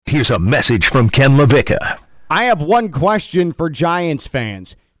Here's a message from Ken LaVicka. I have one question for Giants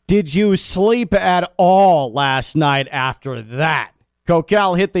fans. Did you sleep at all last night after that?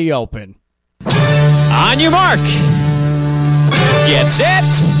 Kokell, hit the open. On your mark. Get set.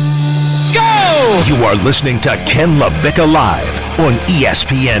 Go! You are listening to Ken LaVicka Live on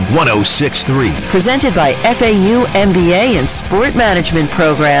ESPN 106.3. Presented by FAU MBA and Sport Management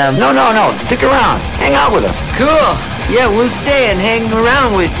Program. No. Stick around. Hang out with us. Cool. Yeah, we'll stay and hang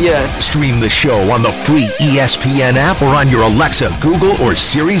around with you. Stream the show on the free ESPN app or on your Alexa, Google, or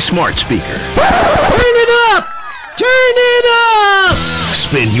Siri smart speaker. Turn it up! Turn it up!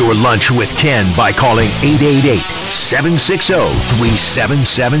 Spend your lunch with Ken by calling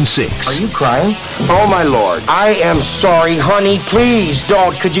 888-760-3776. Are you crying? Oh, my Lord. I am sorry, honey. Please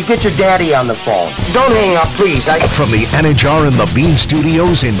don't. Could you get your daddy on the phone? Don't hang up, please. From the Anajar and Levine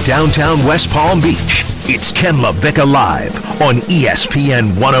Studios in downtown West Palm Beach, it's Ken LaVicka Live on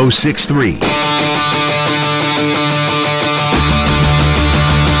ESPN 106.3.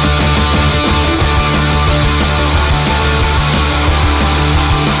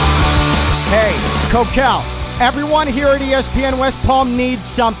 Kokell, everyone here at ESPN West Palm needs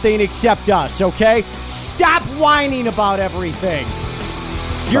something except us, okay? Stop whining about everything.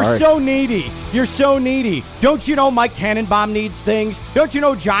 You're so needy. You're so needy. Don't you know Mike Tannenbaum needs things? Don't you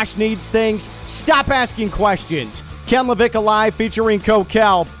know Josh needs things? Stop asking questions. Ken LaVicka Live featuring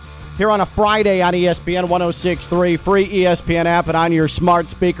Kokell here on a Friday on ESPN 106.3, free ESPN app and on your smart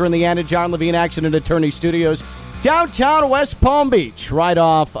speaker in the Anna John Levine Accident Attorney Studios, downtown West Palm Beach, right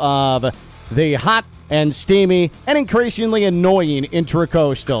off of the hot and steamy and increasingly annoying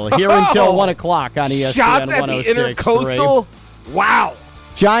Intracoastal here until 1 o'clock on ESPN 106.3. Shots at the Intercoastal? Wow.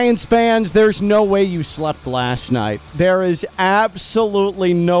 Giants fans, there's no way you slept last night. There is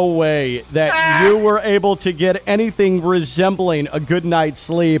absolutely no way that you were able to get anything resembling a good night's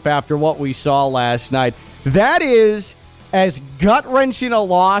sleep after what we saw last night. That is as gut-wrenching a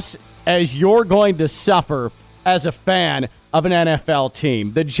loss as you're going to suffer as a fan of an NFL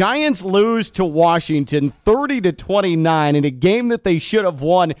team. The Giants lose to Washington 30-29 in a game that they should have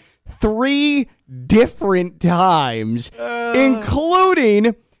won 3 different times,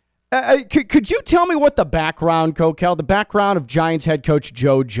 including... could you tell me what the background, Kokell, the background of Giants head coach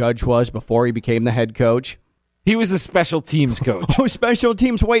Joe Judge was before he became the head coach? He was the special teams coach. Oh, special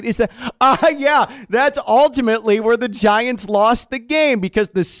teams. Wait, is that... yeah, that's ultimately where the Giants lost the game, because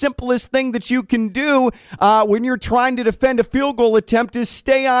the simplest thing that you can do when you're trying to defend a field goal attempt is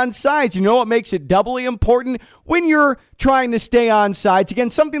stay on sides. You know what makes it doubly important? When you're trying to stay on sides, again,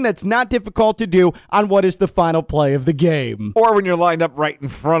 something that's not difficult to do on what is the final play of the game. Or when you're lined up right in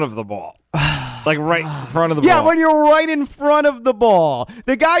front of the ball. Like right in front of the ball. Yeah, when you're right in front of the ball.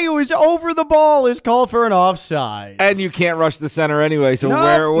 The guy who is over the ball is called for an offside. And you can't rush the center anyway, so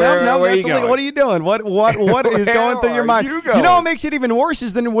where are you going? What are you doing? What is going through your mind? You know what makes it even worse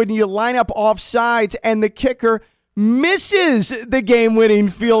is then when you line up offsides and the kicker misses the game-winning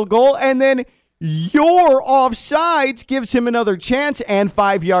field goal, and then your offsides gives him another chance and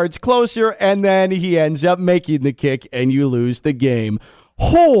 5 yards closer, and then he ends up making the kick and you lose the game.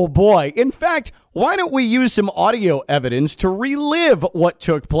 Oh, boy. In fact, why don't we use some audio evidence to relive what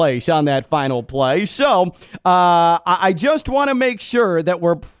took place on that final play? So I just want to make sure that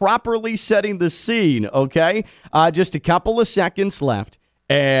we're properly setting the scene, okay? Just a couple of seconds left,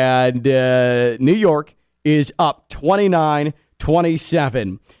 and New York is up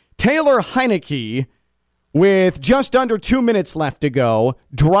 29-27. Taylor Heineke, with just under 2 minutes left to go,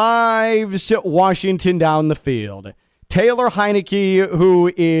 drives Washington down the field. Taylor Heineke,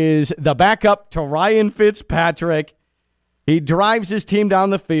 who is the backup to Ryan Fitzpatrick, he drives his team down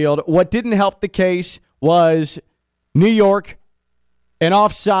the field. What didn't help the case was New York, an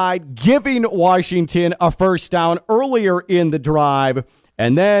offside, giving Washington a first down earlier in the drive.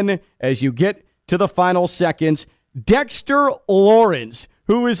 And then, as you get to the final seconds, Dexter Lawrence,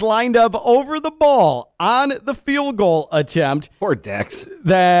 who is lined up over the ball on the field goal attempt. Poor Dex.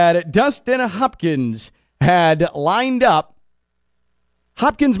 That Dustin Hopkins had lined up.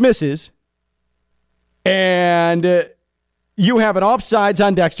 Hopkins misses, and you have an offsides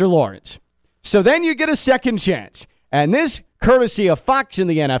on Dexter Lawrence. So then you get a second chance, and this, courtesy of Fox and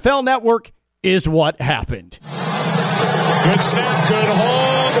the NFL Network, is what happened. Good snap, good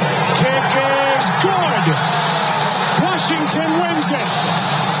hold, kick is good. Washington wins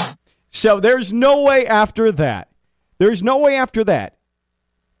it. So there's no way after that. There's no way after that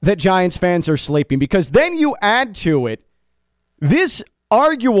Giants fans are sleeping, because then you add to it this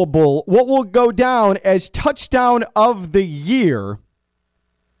arguable, what will go down as touchdown of the year,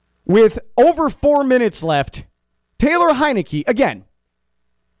 with over 4 minutes left. Taylor Heineke, again,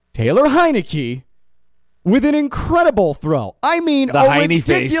 Taylor Heineke with an incredible throw. I mean, the a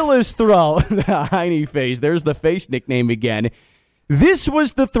ridiculous throw. The Heine face. There's the face nickname again. This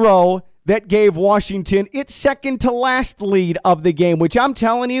was the throw that gave Washington its second to last lead of the game, which I'm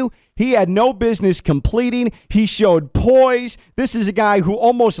telling you, he had no business completing. He showed poise. This is a guy who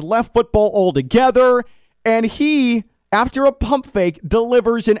almost left football altogether, and he, after a pump fake,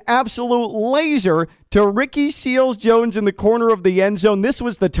 delivers an absolute laser to Ricky Seals-Jones in the corner of the end zone. This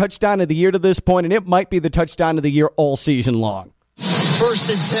was the touchdown of the year to this point, and it might be the touchdown of the year all season long.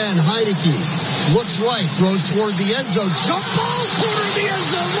 1st and 10, Heineke looks right, throws toward the end zone. Jump ball, corner of the end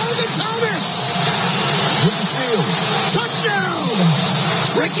zone. Logan Thomas. Ricky Seals. Touchdown.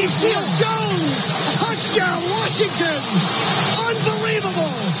 Ricky Seals-Jones. Touchdown, Washington. Unbelievable.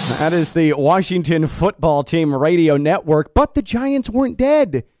 That is the Washington Football Team radio network, but the Giants weren't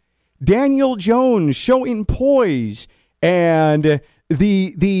dead. Daniel Jones showing poise, and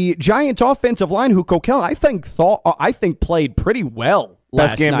the Giants offensive line, who Kokell I think played pretty well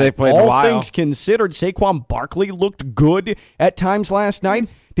last Best game night. they played in a All while. things considered, Saquon Barkley looked good at times last night.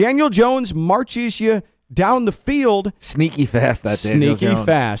 Daniel Jones marches you down the field. Sneaky fast, that Daniel Jones. Sneaky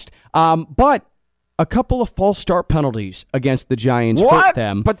fast. But a couple of false start penalties against the Giants hurt What?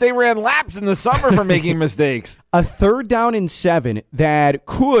 them. But they ran laps in the summer for making mistakes. A 3rd down and 7 that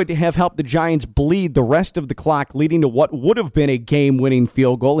could have helped the Giants bleed the rest of the clock, leading to what would have been a game-winning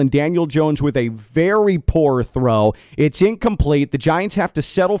field goal. And Daniel Jones with a very poor throw. It's incomplete. The Giants have to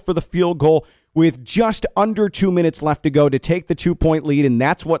settle for the field goal with just under 2 minutes left to go to take the 2-point lead, and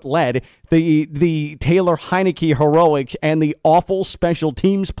that's what led the Taylor Heineke heroics and the awful special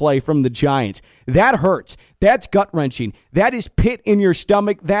teams play from the Giants. That hurts. That's gut-wrenching. That is pit in your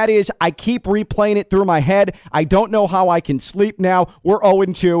stomach. That is, I keep replaying it through my head. I don't know how I can sleep now. We're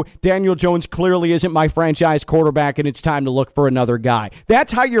 0-2. Daniel Jones clearly isn't my franchise quarterback, and it's time to look for another guy.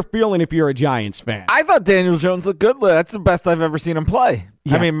 That's how you're feeling if you're a Giants fan. I thought Daniel Jones looked good. That's the best I've ever seen him play.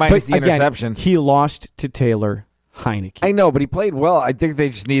 Yeah, I mean, minus the again, interception. He lost to Taylor Heineke. I know, but he played well. I think they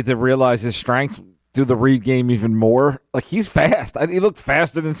just need to realize his strengths, do the read game even more. Like, he's fast. He looked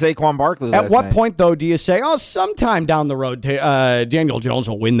faster than Saquon Barkley last At what night. point, though, do you say, sometime down the road, Daniel Jones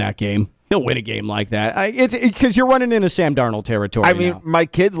will win that game? He'll win a game like that. It's because you're running into Sam Darnold territory I mean, now. my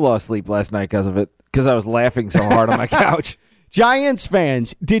kids lost sleep last night because of it, because I was laughing so hard on my couch. Giants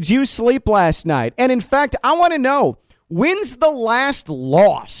fans, did you sleep last night? And in fact, I want to know, when's the last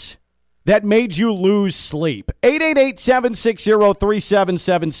loss that made you lose sleep?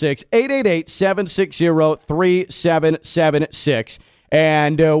 888-760-3776, 888-760-3776.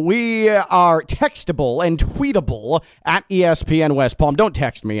 And we are textable and tweetable at ESPN West Palm. Don't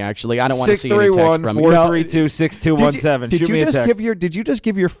text me, actually. I don't want to see any text from you. 631-432-6217. Shoot me a text. Did you just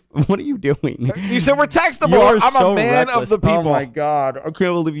give your... What are you doing? You said we're textable. You're I'm so a man reckless. of the people. Oh, my God. I can't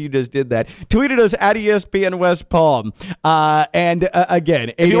believe you just did that. Tweeted us at ESPN West Palm.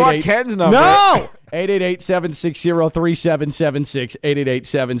 Again, if you want Ken's number. No! 888-760-3776,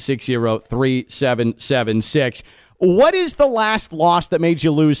 888-760-3776. What is the last loss that made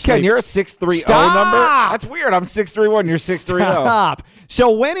you lose sleep? Ken, you're a 630 number? That's weird. I'm 631. You're 630. Stop.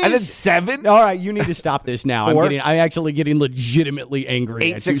 So when is... And then 7? All right, you need to stop this now. 4? I'm actually getting legitimately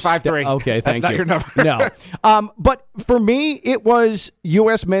angry. 8653. Okay, thank That's you. not your number. No. But for me, it was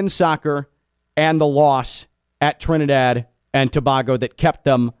U.S. men's soccer and the loss at Trinidad and Tobago that kept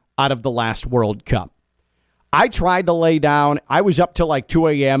them out of the last World Cup. I tried to lay down. I was up till like 2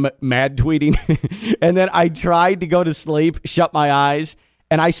 a.m. mad tweeting, and then I tried to go to sleep, shut my eyes,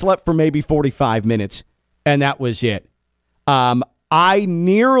 and I slept for maybe 45 minutes, and that was it. I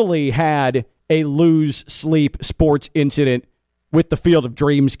nearly had a lose sleep sports incident with the Field of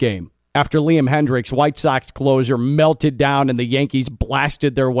Dreams game after Liam Hendriks, White Sox closer, melted down and the Yankees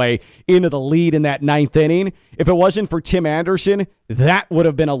blasted their way into the lead in that 9th inning. If it wasn't for Tim Anderson, that would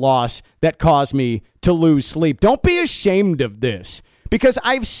have been a loss that caused me to lose sleep. Don't be ashamed of this, because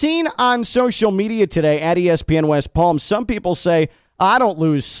I've seen on social media today at ESPN West Palm, some people say, I don't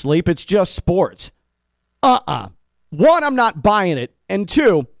lose sleep, it's just sports. One, I'm not buying it, and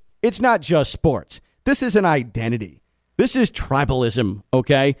two, it's not just sports. This is an identity. This is tribalism,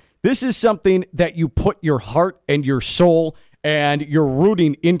 okay? This is something that you put your heart and your soul and your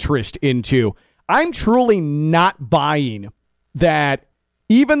rooting interest into. I'm truly not buying that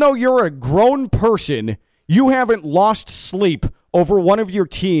even though you're a grown person, you haven't lost sleep over one of your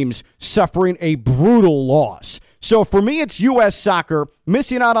teams suffering a brutal loss. So for me, it's U.S. soccer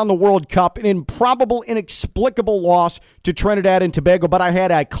missing out on the World Cup, an improbable, inexplicable loss to Trinidad and Tobago. But I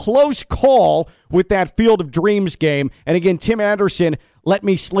had a close call with that Field of Dreams game. And again, Tim Anderson let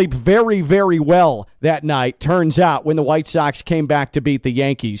me sleep very, very well that night, turns out, when the White Sox came back to beat the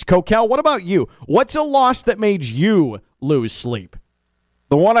Yankees. Kokell, what about you? What's a loss that made you lose sleep?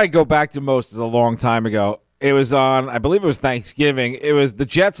 The one I go back to most is a long time ago. It was on, I believe it was Thanksgiving. It was the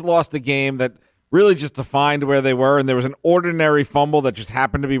Jets lost a game that really just defined where they were, and there was an ordinary fumble that just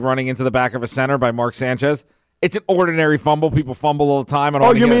happened to be running into the back of a center by Mark Sanchez. It's an ordinary fumble. People fumble all the time.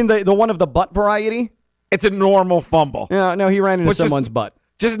 Oh, you mean the one of the butt variety? It's a normal fumble. Yeah, no, he ran into someone's butt.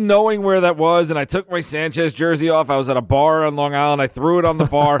 Just knowing where that was, and I took my Sanchez jersey off. I was at a bar on Long Island. I threw it on the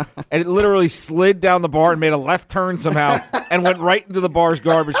bar, and it literally slid down the bar and made a left turn somehow and went right into the bar's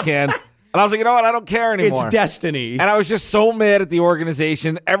garbage can. And I was like, you know what? I don't care anymore. It's destiny. And I was just so mad at the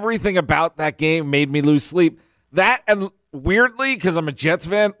organization. Everything about that game made me lose sleep. That, and weirdly, because I'm a Jets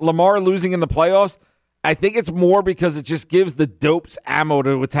fan, Lamar losing in the playoffs, I think it's more because it just gives the dopes ammo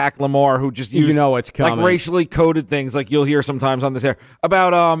to attack Lamar, who just use it's coming. Like racially coded things, like you'll hear sometimes on this air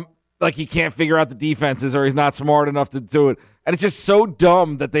about like he can't figure out the defenses or he's not smart enough to do it, and it's just so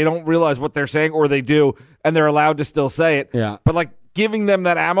dumb that they don't realize what they're saying, or they do, and they're allowed to still say it. Yeah. But like giving them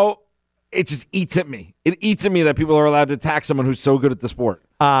that ammo, it just eats at me. It eats at me that people are allowed to attack someone who's so good at the sport.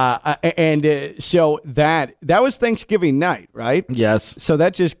 So that was Thanksgiving night, right? Yes. So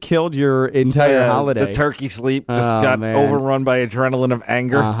that just killed your entire holiday. The turkey sleep just got overrun by adrenaline of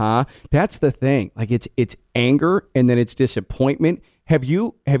anger. That's the thing. Like it's anger and then it's disappointment. Have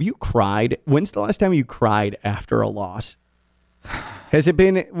you cried? When's the last time you cried after a loss? Has it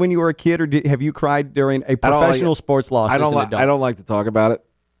been when you were a kid, or have you cried during a professional sports loss? I don't like to talk about it,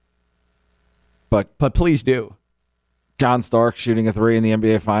 but please do. John Stark shooting a 3 in the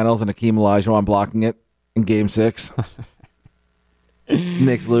NBA Finals and Hakeem Olajuwon blocking it in Game 6.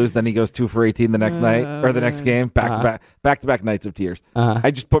 Knicks lose, then he goes 2 for 18 the next night, or the next game, back-to-back nights of tears.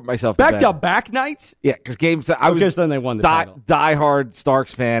 I just put myself to bed. Back-to-back nights? Yeah, because Game 7, I was then they won the title. Die-hard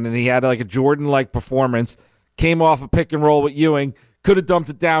Starks fan, and he had like a Jordan-like performance, came off a pick and roll with Ewing, could have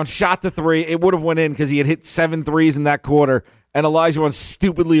dumped it down, shot the 3, it would have went in because he had hit 7 threes in that quarter, and Olajuwon's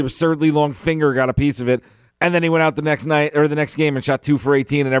stupidly, absurdly long finger got a piece of it. And then he went out the next night or the next game and shot 2 for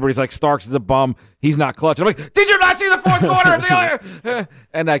 18, and everybody's like, Starks is a bum. He's not clutch. I'm like, did you not see the fourth quarter of the other?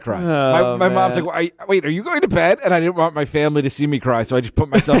 And I cried. My mom's like, wait, are you going to bed? And I didn't want my family to see me cry, so I just put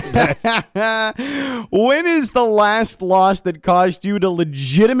myself to bed. When is the last loss that caused you to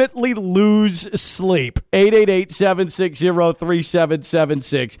legitimately lose sleep?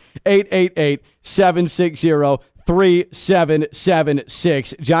 888-760-3776.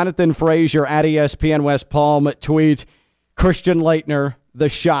 888-760-3776. Jonathan Frazier at ESPN West Palm tweets, Christian Laettner, the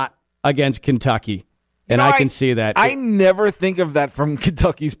shot against Kentucky. And I can see that. I never think of that from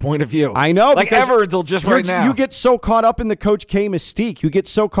Kentucky's point of view. I know. Like ever until just right now. You get so caught up in the Coach K mystique. You get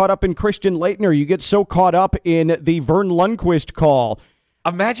so caught up in Christian Laettner. You get so caught up in the Vern Lundquist call.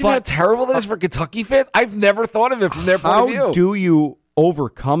 Imagine how terrible that is for Kentucky fans. I've never thought of it from their point of view. How do you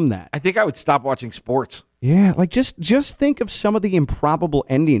overcome that? I think I would stop watching sports. Yeah, like just think of some of the improbable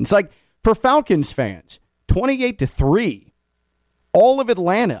endings. Like for Falcons fans, 28-3, all of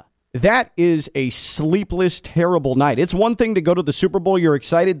Atlanta. That is a sleepless, terrible night. It's one thing to go to the Super Bowl, you're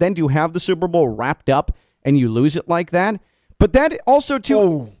excited, then to have the Super Bowl wrapped up and you lose it like that. But that also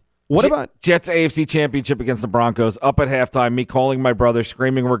too. What about Jets AFC Championship against the Broncos? Up at halftime, me calling my brother,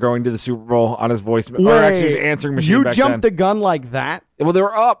 screaming we're going to the Super Bowl on his voicemail. Or actually his answering machine. You back jumped then. the gun like that? Well, they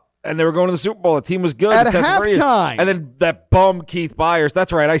were up. And they were going to the Super Bowl. The team was good. At halftime. And then that bum Keith Byers.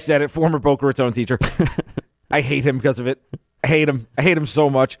 That's right. I said it. Former Boca Raton teacher. I hate him because of it. I hate him. I hate him so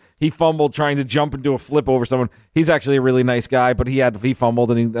much. He fumbled trying to jump and do a flip over someone. He's actually a really nice guy, but he fumbled,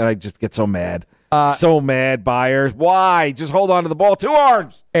 and I just get so mad. So mad, Byers. Why? Just hold on to the ball. 2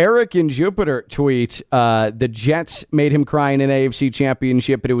 arms. Eric in Jupiter tweets, the Jets made him cry in an AFC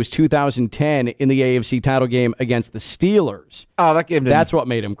championship, but it was 2010 in the AFC title game against the Steelers. Oh, that game That's what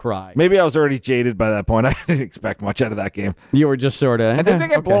made him cry. Maybe I was already jaded by that point. I didn't expect much out of that game. You were just sort of... And didn't they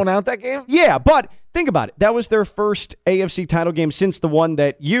get blown out that game? Yeah, but think about it. That was their first AFC title game since the one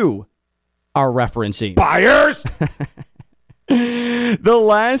that you are referencing. Byers! The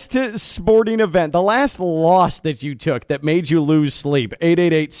last sporting event, the last loss that you took that made you lose sleep,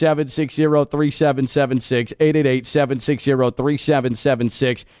 888-760-3776,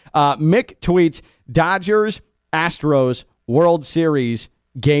 888-760-3776. Mick tweets, Dodgers, Astros, World Series,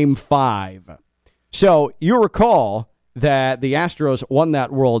 Game 5. So you recall that the Astros won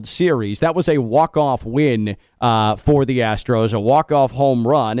that World Series. That was a walk-off win for the Astros, a walk-off home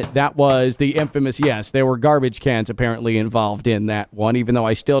run. That was the infamous, yes, there were garbage cans apparently involved in that one, even though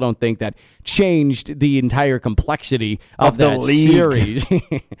I still don't think that changed the entire complexity of that series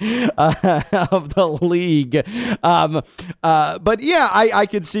of the league. But yeah, I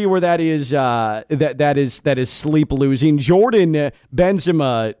could see where that is that is sleep losing. Jordan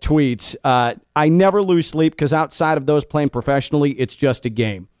Benzema tweets, I never lose sleep because outside of those playing professionally, it's just a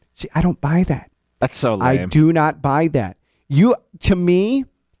game. See, I don't buy that. That's so lame. I do not buy that. To me,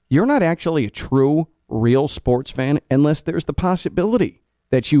 you're not actually a true, real sports fan unless there's the possibility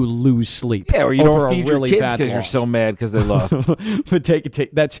that you lose sleep. Yeah, or you don't feed your kids because you're so mad because they lost.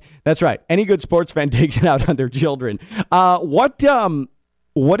 But that's right. Any good sports fan takes it out on their children. What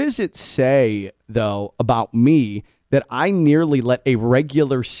does it say, though, about me that I nearly let a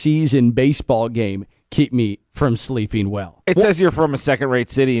regular season baseball game keep me from sleeping well? It says you're from a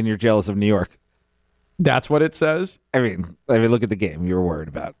second-rate city and you're jealous of New York. That's what it says? I mean, look at the game you were worried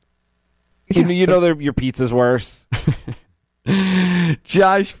about. You know your pizza's worse.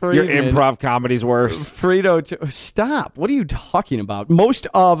 Josh Friedman. Your improv comedy's worse. Frito, stop. What are you talking about? Most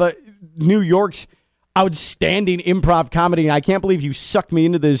of New York's outstanding improv comedy, and I can't believe you sucked me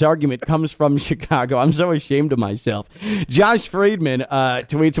into this argument, comes from Chicago. I'm so ashamed of myself. Josh Friedman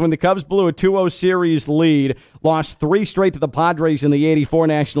tweets, when the Cubs blew a 2-0 series lead, lost 3 straight to the Padres in the 84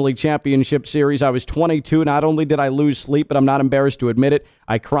 National League Championship Series, I was 22. Not only did I lose sleep, but I'm not embarrassed to admit it,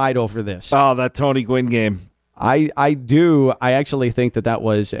 I cried over this. Oh, that Tony Gwynn game. I do. I actually think that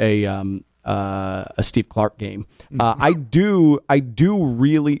was a Steve Clark game. I do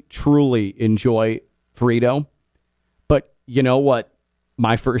really, truly enjoy Frito, but you know what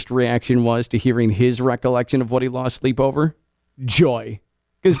my first reaction was to hearing his recollection of what he lost sleep over? Joy.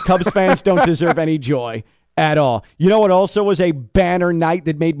 Because Cubs fans don't deserve any joy at all. You know what also was a banner night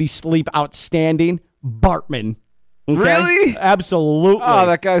that made me sleep outstanding? Bartman. Okay? Really? Absolutely. Oh,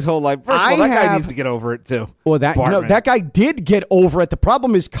 that guy's whole life. First of all, that guy needs to get over it, too. Well, that guy did get over it. The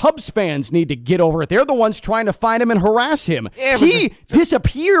problem is Cubs fans need to get over it. They're the ones trying to find him and harass him. Yeah, he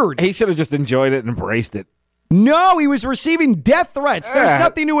disappeared. He should have just enjoyed it and embraced it. No, he was receiving death threats. There's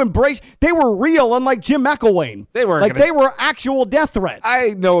nothing to embrace. They were real, unlike Jim McElwain. They were actual death threats.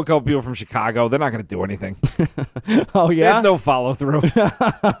 I know a couple people from Chicago. They're not going to do anything. Oh, yeah? There's no follow-through.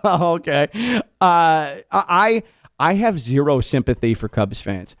 Okay. I have zero sympathy for Cubs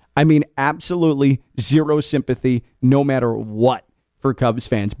fans. I mean, absolutely zero sympathy, no matter what, for Cubs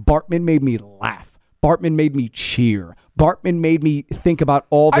fans. Bartman made me laugh. Bartman made me cheer. Bartman made me think about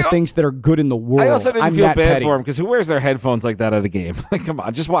all the things that are good in the world. I also didn't feel bad for him because who wears their headphones like that at a game? Like, come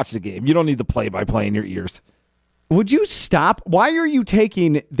on, just watch the game. You don't need the play-by-play in your ears. Would you stop? Why are you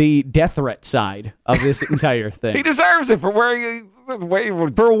taking the death threat side of this entire thing? He deserves it for wearing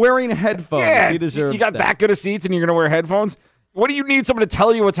headphones. Yeah, he deserves. You got that good of seats, and you're going to wear headphones. What do you need someone to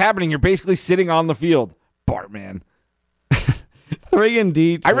tell you what's happening? You're basically sitting on the field, Bartman. 3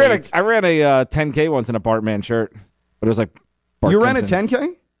 I ran a 10K once in a Bartman shirt, but it was like Bart Simpson. Ran a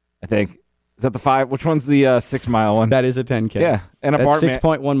 10K? I think. Is that the 5? Which one's the 6 mile one? That is a 10K. Yeah, and that's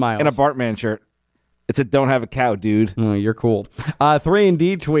 6.1 miles. In a Bartman shirt. It's a don't have a cow, dude. Oh, you're cool. 3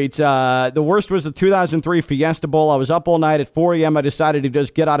 tweets. The worst was the 2003 Fiesta Bowl. I was up all night at 4 a.m. I decided to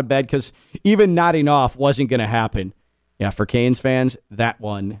just get out of bed because even nodding off wasn't going to happen. Yeah, for Canes fans, that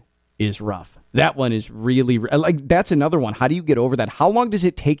one is rough. That one is really, that's another one. How do you get over that? How long does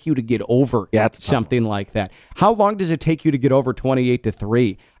it take you to get over something like that? How long does it take you to get over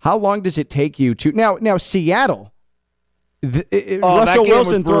 28-3? How long does it take you to, now Seattle, Russell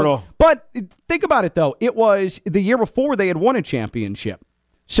Wilson was brutal. But think about it, though. It was the year before they had won a championship.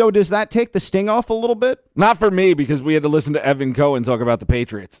 So does that take the sting off a little bit? Not for me, because we had to listen to Evan Cohen talk about the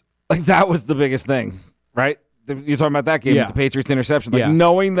Patriots. Like, that was the biggest thing, right? You're talking about that game with the Patriots interception. Like,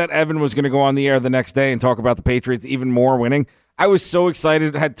 knowing that Evan was going to go on the air the next day and talk about the Patriots even more winning, I was so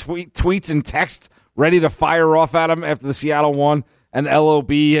excited. Had tweets and texts ready to fire off at him after the Seattle won. And LOB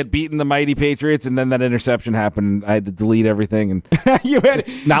had beaten the mighty Patriots, and then that interception happened. I had to delete everything and just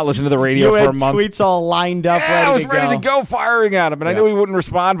not listen to the radio for a month. Tweets all lined up. Yeah, I was ready to go firing at him, and I knew he wouldn't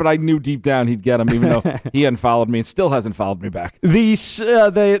respond, but I knew deep down he'd get him, even though he unfollowed me and still hasn't followed me back.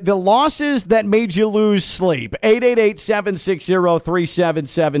 The losses that made you lose sleep.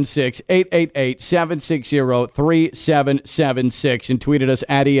 888-760-3776. 888-760-3776, and tweeted us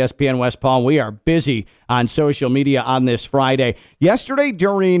at ESPN West Palm. We are busy on social media on this Friday. Yesterday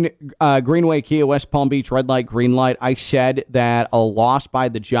during Greenway Kia West Palm Beach Red Light, Green Light, I said that a loss by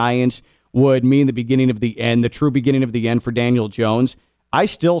the Giants would mean the beginning of the end, the true beginning of the end for Daniel Jones. I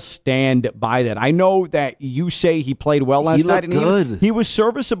still stand by that. I know that you say he played well last night. He looked good. He was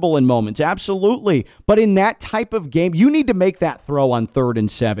serviceable in moments, absolutely. But in that type of game, you need to make that throw on 3rd and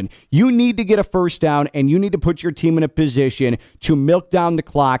 7. You need to get a first down, and you need to put your team in a position to milk down the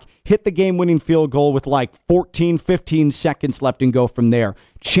clock, hit the game-winning field goal with like 14, 15 seconds left, and go from there.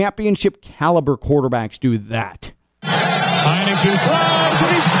 Championship caliber quarterbacks do that. Heineke throws,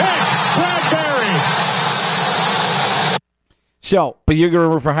 and he's picked. Bradbury. So, But you're going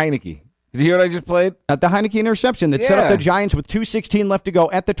to root for Heineke. Did you hear what I just played? at the Heineke interception that set up the Giants with 2:16 left to go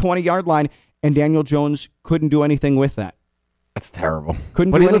at the 20-yard line, and Daniel Jones couldn't do anything with that. That's terrible.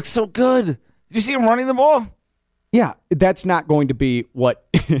 Couldn't but do he any- looks so good. Did you see him running the ball? Yeah, that's not going to be what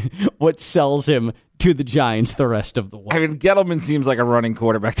what sells him to the Giants the rest of the way. I mean, Gettleman seems like a running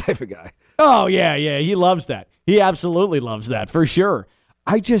quarterback type of guy. Oh, yeah, he loves that. He absolutely loves that, for sure.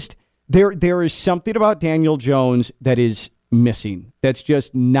 There is something about Daniel Jones that is missing. That's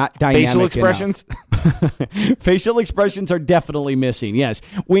just not dynamic Facial expressions? Facial expressions are definitely missing, yes.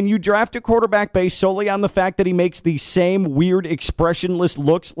 When you draft a quarterback based solely on the fact that he makes the same weird expressionless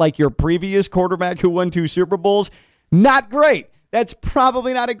looks like your previous quarterback who won 2 Super Bowls, not great. That's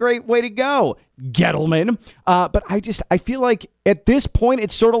probably not a great way to go, Gettleman. But I feel like at this point,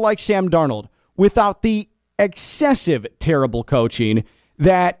 it's sort of like Sam Darnold. Without the excessive terrible coaching,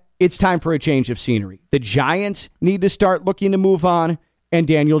 that it's time for a change of scenery. The Giants need to start looking to move on, and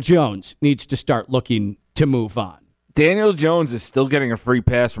Daniel Jones needs to start looking to move on. Daniel Jones is still getting a free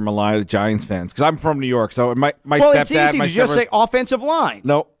pass from a lot of Giants fans because I'm from New York. So my Well, stepdad, it's easy my to just say offensive line.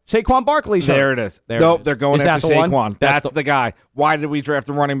 No. Saquon Barkley's hurt. There it is. There Nope, it is. they're going Is after that the Saquon. one? That's the guy. Why did we draft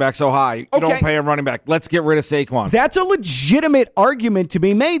a running back so high? You Okay. don't pay a running back. Let's get rid of Saquon. That's a legitimate argument to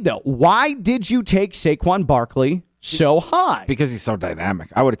be made, though. Why did you take Saquon Barkley so high? Because he's so dynamic.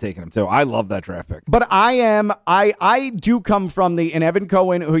 I would have taken him too. I love that draft pick. But I do come from and Evan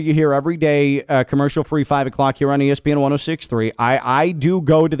Cohen, who you hear every day, commercial-free 5 o'clock here on ESPN 106.3. I do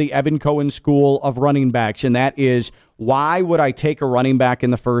go to the Evan Cohen school of running backs, and that is, why would I take a running back in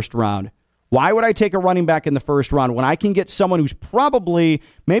the first round? Why would I take a running back in the first round when I can get someone who's probably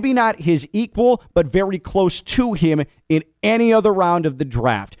maybe not his equal, but very close to him in any other round of the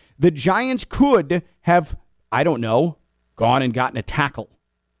draft? The Giants could have, I don't know, gone and gotten a tackle.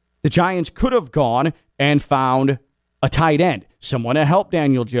 The Giants could have gone and found a tight end, someone to help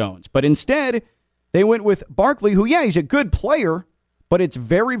Daniel Jones. But instead, they went with Barkley, who, yeah, he's a good player, but it's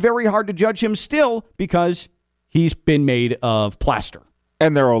very, very hard to judge him still because he's been made of plaster.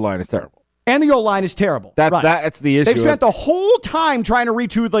 And their O-line is terrible. And the O-line is terrible. That's the issue. They've spent the whole time trying to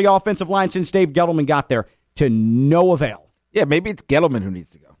retool the offensive line since Dave Gettleman got there to no avail. Yeah, maybe it's Gettleman who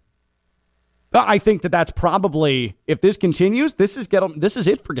needs to go. I think that's probably, if this continues, this is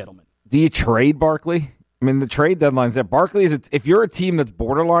it for Gettleman. Do you trade Barkley? I mean, the trade deadline's there. Barkley if you're a team that's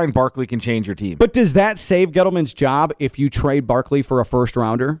borderline, Barkley can change your team. But does that save Gettleman's job if you trade Barkley for a first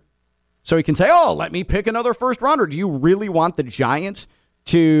rounder? So he can say, oh, let me pick another first rounder. Do you really want the Giants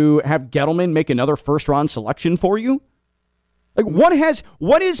to have Gettleman make another first-round selection for you? Like, what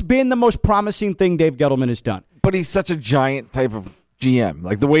has been the most promising thing Dave Gettleman has done? But he's such a giant type of GM,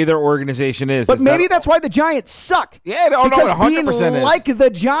 like the way their organization is. But maybe that's why the Giants suck. Yeah, no, because 100% being is. like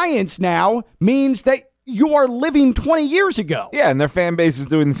the Giants now means that you are living 20 years ago. Yeah, and their fan base is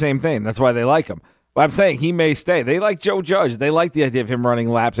doing the same thing. That's why they like him. But I'm saying he may stay. They like Joe Judge. They like the idea of him running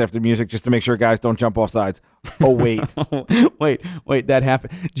laps after music just to make sure guys don't jump off sides. Oh, wait. wait, that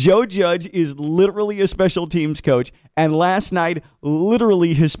happened. Joe Judge is literally a special teams coach, and last night,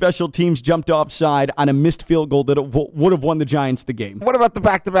 literally his special teams jumped offside on a missed field goal that would have won the Giants the game. What about the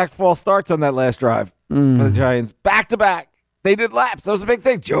back-to-back false starts on that last drive for the Giants? Back-to-back. They did laps. That was a big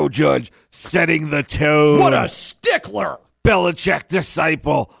thing. Joe Judge setting the tone. What a stickler. Belichick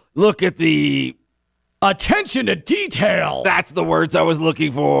disciple. Look at the attention to detail. That's the words I was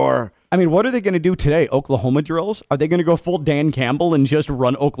looking for. I mean, what are they going to do today? Oklahoma drills? Are they going to go full Dan Campbell and just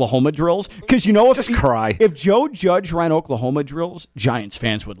run Oklahoma drills? Because if Joe Judge ran Oklahoma drills, Giants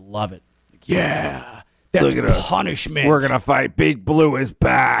fans would love it. Yeah, that's punishment. We're going to fight. Big Blue is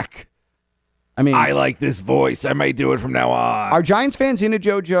back. I mean, I like this voice. I may do it from now on. Are Giants fans into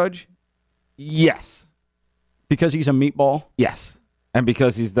Joe Judge? Yes. Because he's a meatball? Yes. And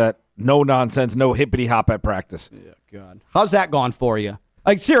because he's that no-nonsense, no hippity-hop at practice. Yeah, God. How's that gone for you?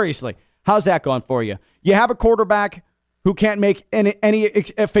 Like, seriously, how's that gone for you? You have a quarterback who can't make any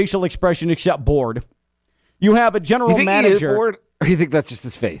facial expression except bored. You have a general manager. He is bored, or do you think that's just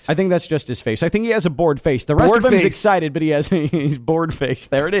his face? I think that's just his face. I think he has a bored face. The rest of him is excited, but he's bored face.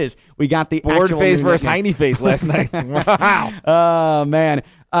 There it is. We got the bored face versus Heine face last night. Wow. Oh, man.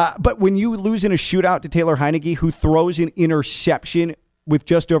 But when you lose in a shootout to Taylor Heineke, who throws an interception with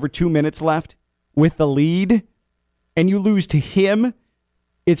just over 2 minutes left with the lead and you lose to him,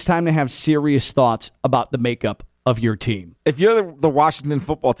 it's time to have serious thoughts about the makeup of your team. If you're the Washington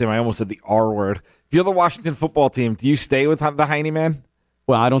football team, I almost said the R word. If you're the Washington football team, do you stay with the Heine man?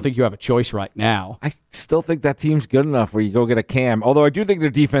 Well, I don't think you have a choice right now. I still think that team's good enough where you go get a Cam, although I do think their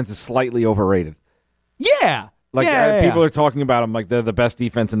defense is slightly overrated. Yeah. People are talking about them like they're the best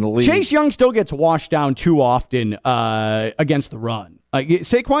defense in the league. Chase Young still gets washed down too often against the run.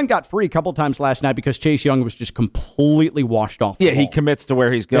 Saquon got free a couple times last night because Chase Young was just completely washed off the ball. He commits to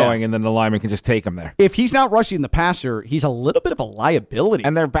where he's going, and then the lineman can just take him there. If he's not rushing the passer, he's a little bit of a liability.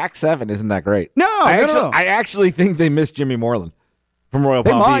 And their back seven isn't that great. No, I actually think they miss Jimmy Moreland from Royal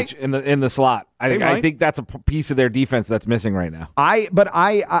Palm Beach in the slot. I think that's a piece of their defense that's missing right now. I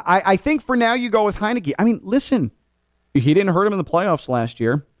think for now you go with Heineke. I mean, listen, he didn't hurt him in the playoffs last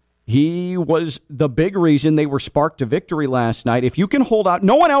year. He was the big reason they were sparked to victory last night. If you can hold out,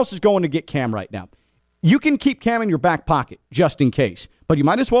 no one else is going to get Cam right now. You can keep Cam in your back pocket just in case, but you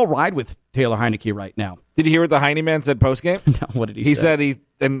might as well ride with Taylor Heineke right now. Did you hear what the Heine man said postgame? No, what did he say? He said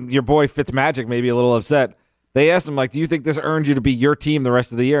and your boy Fitzmagic may be a little upset. They asked him, do you think this earned you to be your team the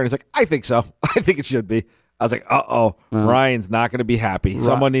rest of the year? And he's like, I think so. I think it should be. I was like, Ryan's not going to be happy.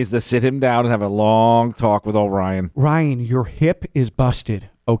 Someone needs to sit him down and have a long talk with old Ryan. Ryan, your hip is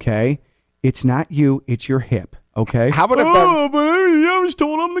busted, okay? It's not you, it's your hip, okay? How about if I was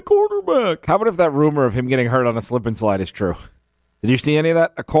told I'm the quarterback. How about if that rumor of him getting hurt on a slip and slide is true? Did you see any of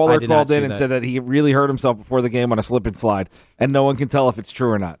that? A caller called in and said that he really hurt himself before the game on a slip and slide, and no one can tell if it's true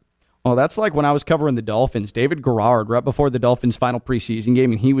or not. Well, that's like when I was covering the Dolphins. David Garrard, right before the Dolphins' final preseason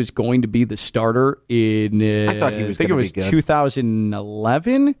game, and he was going to be the starter in, I thought he was I think it was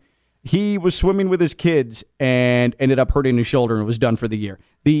 2011. He was swimming with his kids and ended up hurting his shoulder and was done for the year.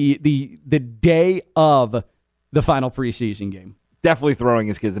 The day of the final preseason game. Definitely throwing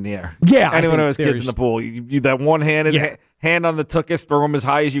his kids in the air. Yeah. Anyone who has kids in the pool, you that one-handed hand on the tuchus, throw them as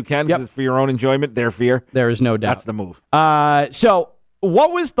high as you can because it's for your own enjoyment, their fear. There is no doubt. That's the move. So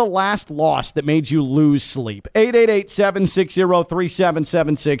what was the last loss that made you lose sleep?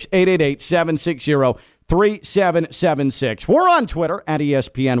 888-760-3776, 888-760-3776. We're on Twitter at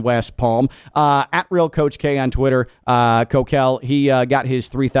ESPN West Palm, at Real Coach K on Twitter. Kokell, he got his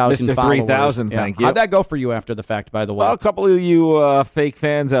 3,000 Mr. followers. 3,000, thank you. How'd that go for you after the fact, by the way? Well, a couple of you fake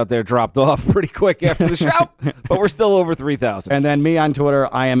fans out there dropped off pretty quick after the show, but we're still over 3,000. And then me on Twitter,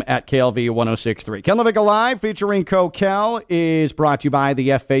 I am at KLV1063. Ken Levick Live featuring Kokell is brought to you by the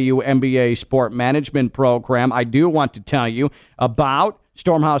FAU MBA Sport Management Program. I do want to tell you about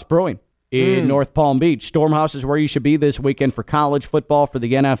Stormhouse Brewing in North Palm Beach. Stormhouse is where you should be this weekend for college football, for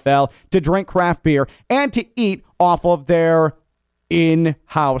the NFL, to drink craft beer, and to eat off of their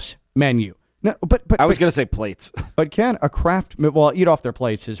in-house menu. No, but I was going to say plates. But Ken, eat off their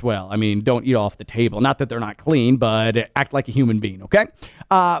plates as well. I mean, don't eat off the table. Not that they're not clean, but act like a human being, okay?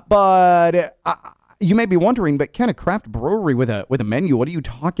 You may be wondering, but Ken, a craft brewery with a menu, what are you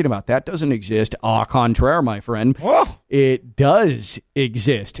talking about? That doesn't exist. Au contraire, my friend. Whoa. It does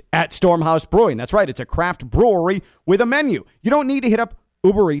exist at Stormhouse Brewing. That's right. It's a craft brewery with a menu. You don't need to hit up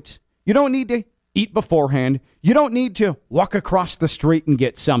Uber Eats. You don't need to eat beforehand. You don't need to walk across the street and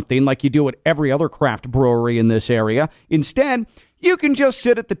get something like you do at every other craft brewery in this area. Instead, you can just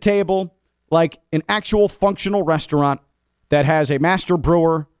sit at the table like an actual functional restaurant that has a master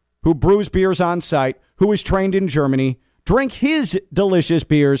brewer who brews beers on site, who is trained in Germany, drink his delicious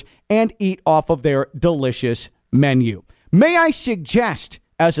beers, and eat off of their delicious menu. May I suggest,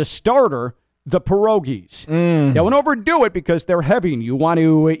 as a starter, the pierogies. Don't overdo it because they're heavy and you want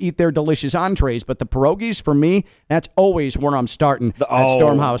to eat their delicious entrees, but the pierogies, for me, that's always where I'm starting at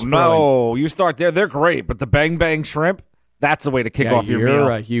Stormhouse Brewing. No, you start there. They're great, but the Bang Bang Shrimp, that's the way to kick off your meal. You're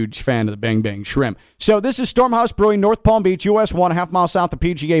a huge fan of the Bang Bang Shrimp. So this is Stormhouse Brewing, North Palm Beach, US 1.5 miles south of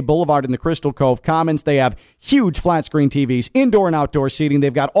PGA Boulevard in the Crystal Cove Commons. They have huge flat screen TVs, indoor and outdoor seating.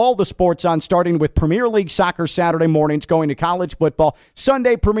 They've got all the sports on, starting with Premier League soccer Saturday mornings, going to college football,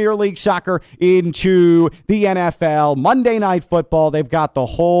 Sunday Premier League soccer into the NFL, Monday Night Football. They've got the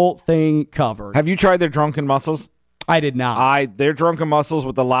whole thing covered. Have you tried their drunken mussels? I did not. Their drunken mussels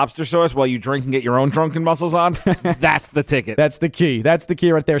with the lobster sauce while you drink and get your own drunken mussels on. That's the ticket. That's the key. That's the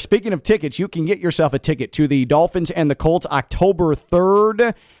key right there. Speaking of tickets, you can get yourself a ticket to the Dolphins and the Colts October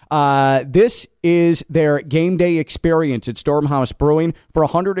 3rd. This is their game day experience at Stormhouse Brewing. For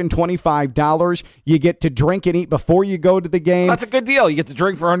 $125, you get to drink and eat before you go to the game. That's a good deal. You get to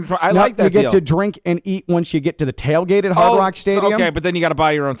drink for $120. I like that deal. You get to drink and eat once you get to the tailgate at Hard Rock Stadium. Okay, but then you got to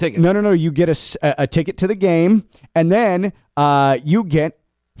buy your own ticket. No. You get a ticket to the game, and then you get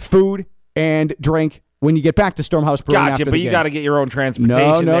food and drink When you get back to Stormhouse Brewing Gotcha, after but the you game. got to get your own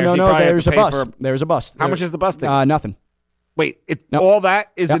transportation. No. There's a bus. For, There's a bus. how much is the bus ticket? Nothing. Wait, all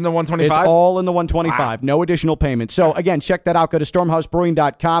that is in the 125? It's all in the 125. Wow. No additional payment. So, again, check that out. Go to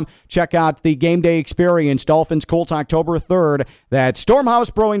stormhousebrewing.com. Check out the game day experience, Dolphins Colts, October 3rd. That's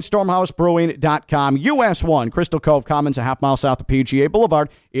Stormhouse Brewing, stormhousebrewing.com. US 1, Crystal Cove Commons, a half mile south of PGA Boulevard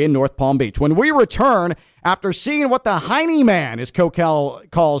in North Palm Beach. When we return, after seeing what the Heine Man, as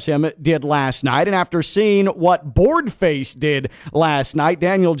Kokell calls him, did last night, and after seeing what Boardface did last night,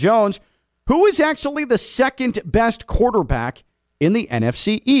 Daniel Jones, who is actually the second best quarterback in the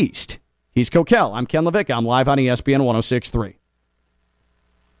NFC East? He's Kokell. I'm Ken Levicka. I'm live on ESPN 106.3.